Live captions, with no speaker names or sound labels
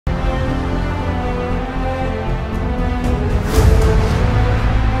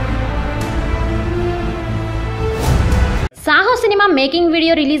Saaho cinema making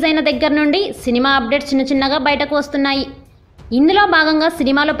video release అయిన దగ్గర నుండి సినిమా అప్డేట్స్ చిన్నగా బయటకు వస్తున్నాయి. ఇందులో భాగంగా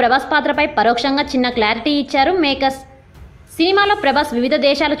సినిమాలో ప్రభాస్ పాత్రపై పరోక్షంగా చిన్న క్లారిటీ ఇచ్చారు మేకర్స్. సినిమాలో ప్రభాస్ వివిధ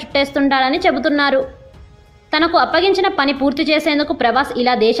దేశాలు చుట్టేస్తుంటాడని చెబుతున్నారు. తనకు అప్పగించిన పని పూర్తి చేసేందుకు ప్రభాస్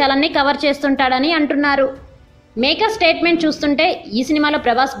ఇలా దేశాలన్నీ కవర్ చేస్తుంటాడని అంటున్నారు. మేకర్ స్టేట్మెంట్ చూస్తుంటే ఈ సినిమాలో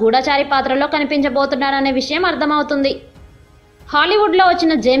ప్రభాస్ గూఢచారి పాత్రలో కనిపించబోతున్నాడనే విషయం అర్థమవుతుంది. హాలీవుడ్లో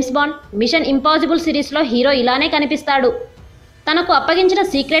వచ్చిన జేమ్స్ బాండ్, మిషన్ ఇంపాసిబుల్ సిరీస్లో హీరో ఇలానే కనిపిస్తాడు. తనకు అప్పగించిన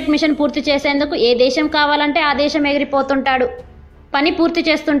సీక్రెట్ మిషన్ పూర్తి చేసేందుకు ఏ దేశం కావాలంటే ఆ దేశం ఎగిరిపోతుంటాడు, పని పూర్తి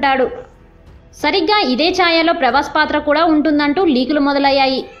చేస్తుంటాడు. సరిగ్గా ఇదే ఛాయలో ప్రభాస్ పాత్ర కూడా ఉంటుందంటూ లీకులు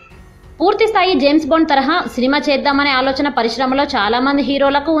మొదలయ్యాయి. పూర్తి స్థాయి జేమ్స్ బాండ్ తరహా సినిమా చేద్దామనే ఆలోచన పరిశ్రమలో చాలామంది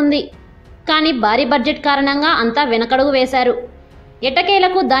హీరోలకు ఉంది. కానీ భారీ బడ్జెట్ కారణంగా అంతా వెనకడుగు వేశారు.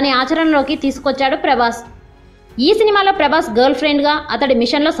 ఎట్టకేలకు దాని ఆచరణలోకి తీసుకొచ్చాడు ప్రభాస్. ఈ సినిమాలో ప్రభాస్ గర్ల్ ఫ్రెండ్గా, అతడి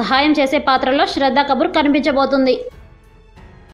మిషన్లో సహాయం చేసే పాత్రలో శ్రద్ధ కపూర్ కనిపించబోతుంది.